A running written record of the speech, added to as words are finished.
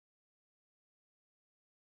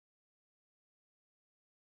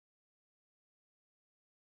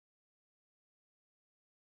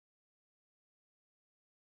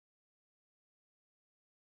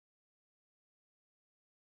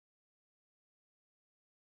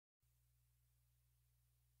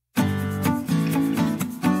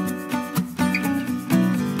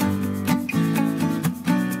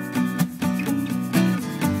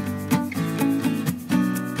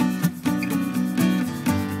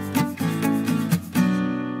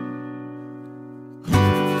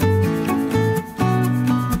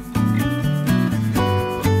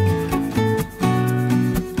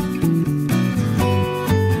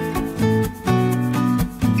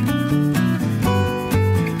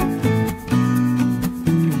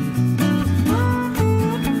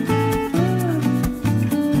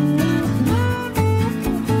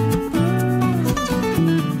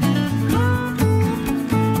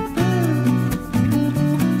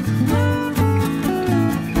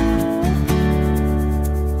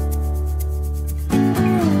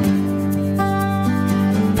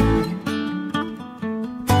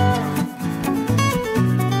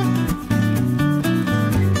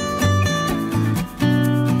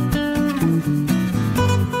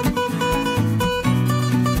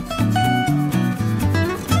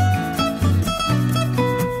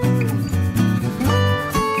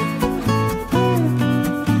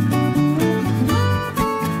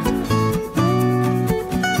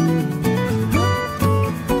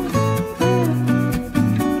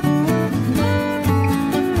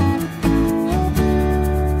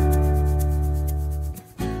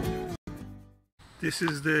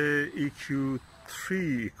This is the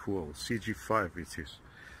EQ3 equal, CG5 it is,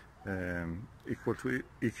 equal to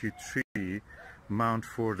EQ3 mount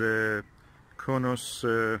for the Konus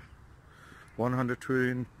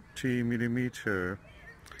 120mm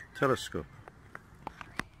telescope.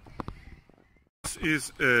 This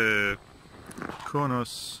is a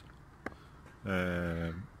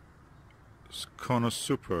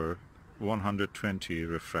Konusuper 120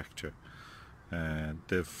 refractor.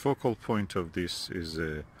 The focal point of this is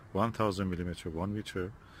 1000mm 1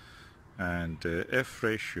 meter, and the f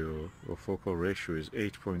ratio or focal ratio is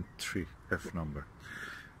 8.3 f number.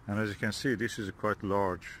 And as you can see, this is a quite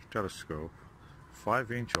large telescope,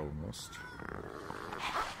 5-inch almost,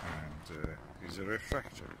 and is a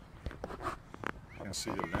refractor. You can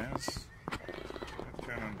see the lens. I'll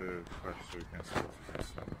turn on the flash so you can see what it is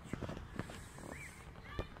so much.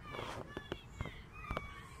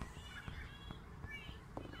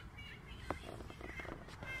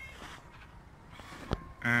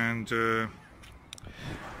 And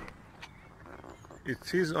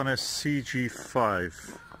it is on a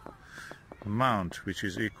CG5 mount, which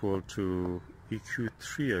is equal to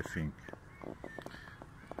EQ3, I think,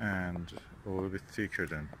 and a little bit thicker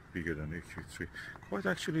than, bigger than EQ3. Quite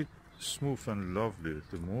actually smooth and lovely.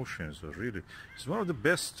 The motions are really, it's one of the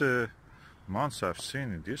best mounts I've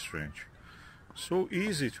seen in this range. So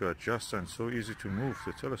easy to adjust and so easy to move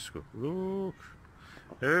the telescope. Look,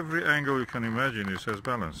 every angle you can imagine it has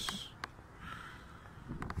balance.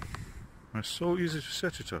 It's so easy to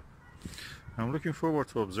set it up. I'm looking forward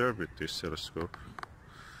to observe it, this telescope.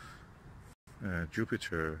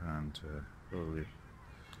 Jupiter and probably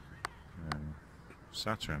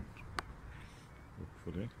Saturn,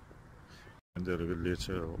 hopefully. And a little bit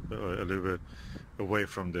later, a little bit away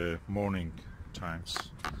from the morning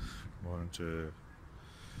times, more into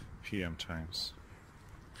PM times.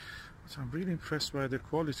 So I'm really impressed by the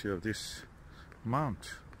quality of this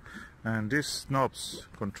mount. And these knobs,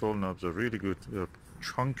 control knobs, are really good. They're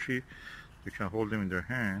chunky. You can hold them in your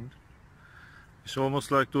hand. It's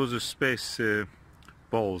almost like those space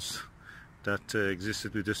balls that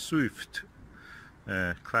existed with the Swift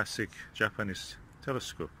classic Japanese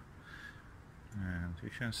telescope. And you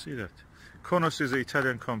can see that. Konus is an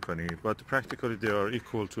Italian company, but practically they are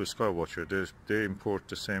equal to a Ẓkु-Wаtсhеr. They import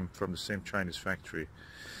the same from the same Chinese factory.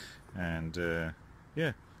 And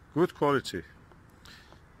yeah, good quality.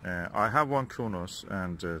 I have one Konus,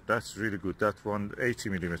 and that's really good. That one,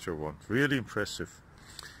 80mm one, really impressive.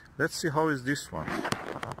 Let's see how is this one.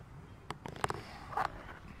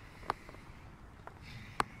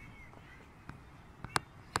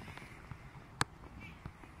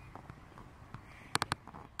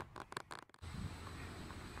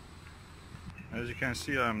 As you can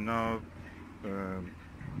see, I'm now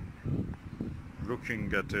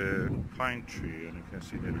looking at a pine tree, and you can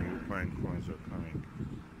see the new pine cones are coming.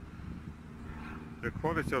 The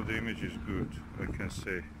quality of the image is good, I can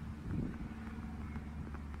say.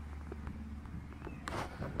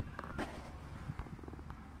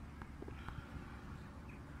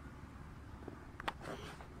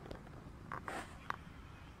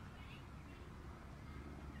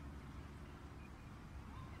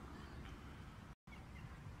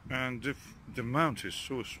 And the mount is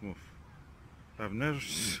so smooth. I've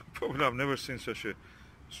never seen such a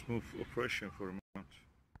smooth operation for a mount.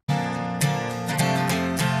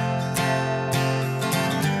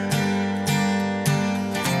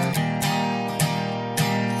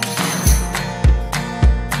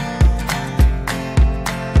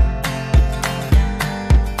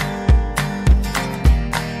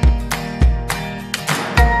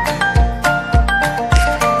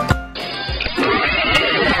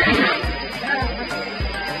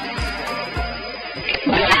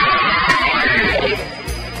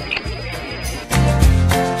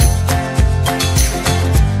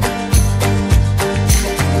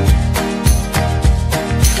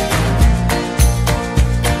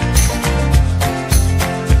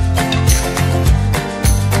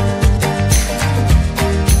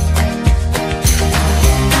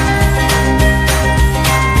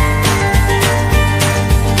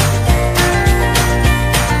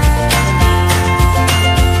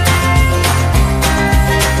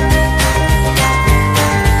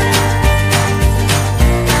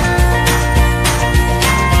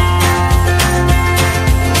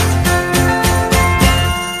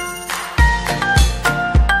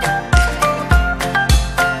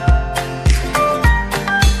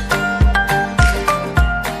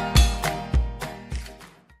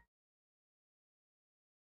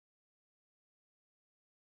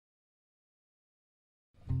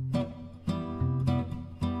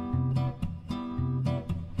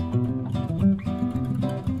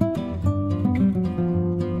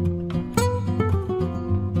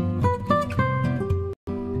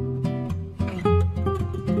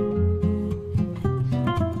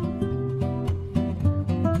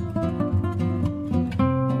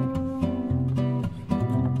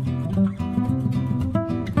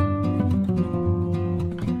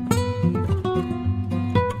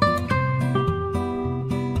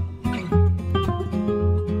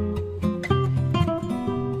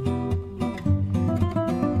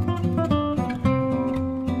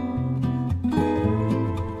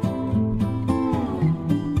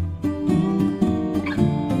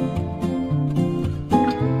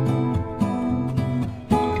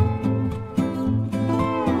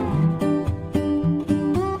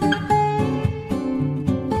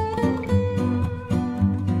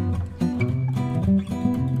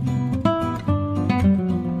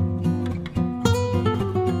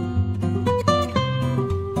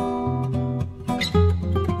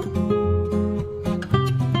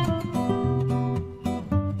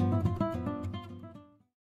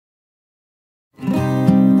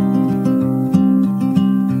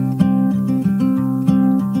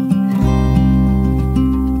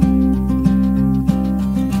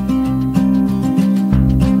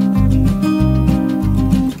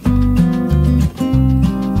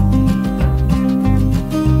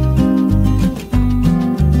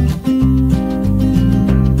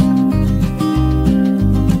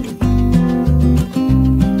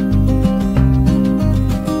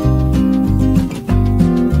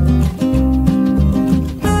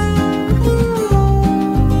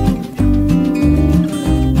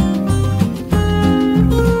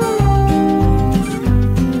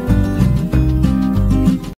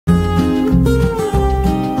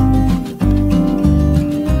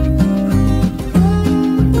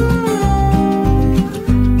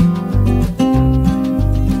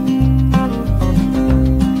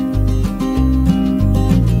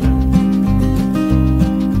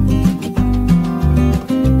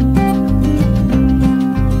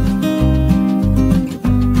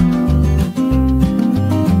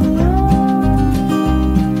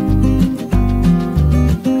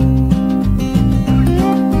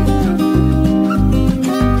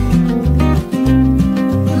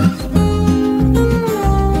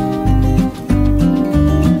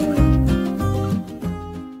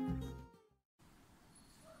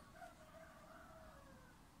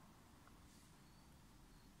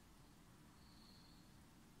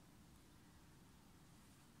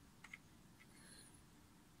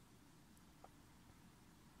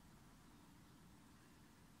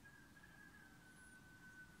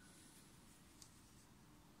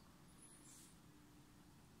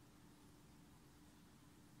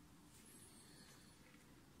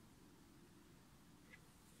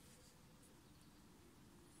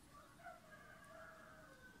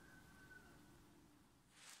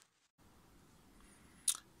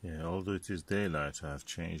 Yeah, although it is daylight, I have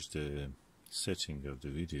changed the setting of the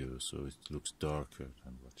video so it looks darker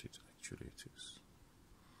than what it actually is.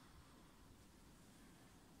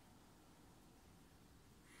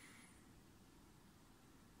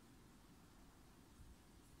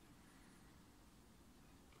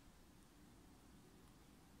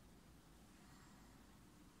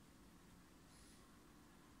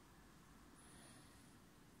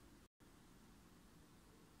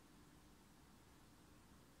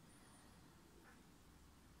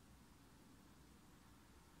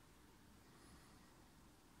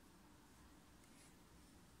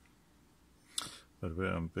 But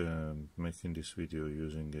where I'm making this video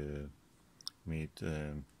using a Meet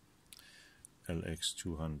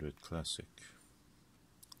LX200 Classic.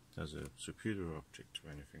 It has a superior optic to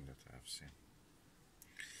anything that I have seen.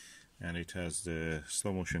 And it has the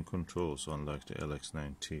slow motion controls unlike the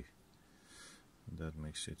LX90. That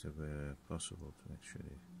makes it possible to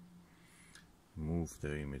actually move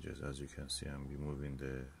the images. As you can see, I'm moving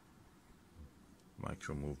the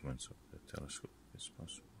micro movements of the telescope. It's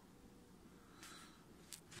possible.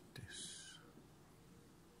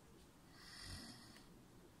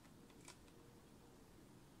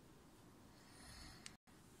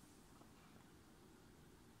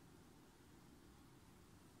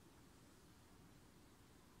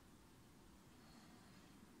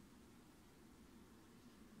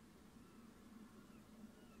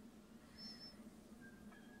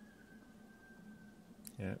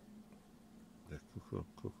 Yeah, the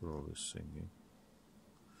cuckoo is singing.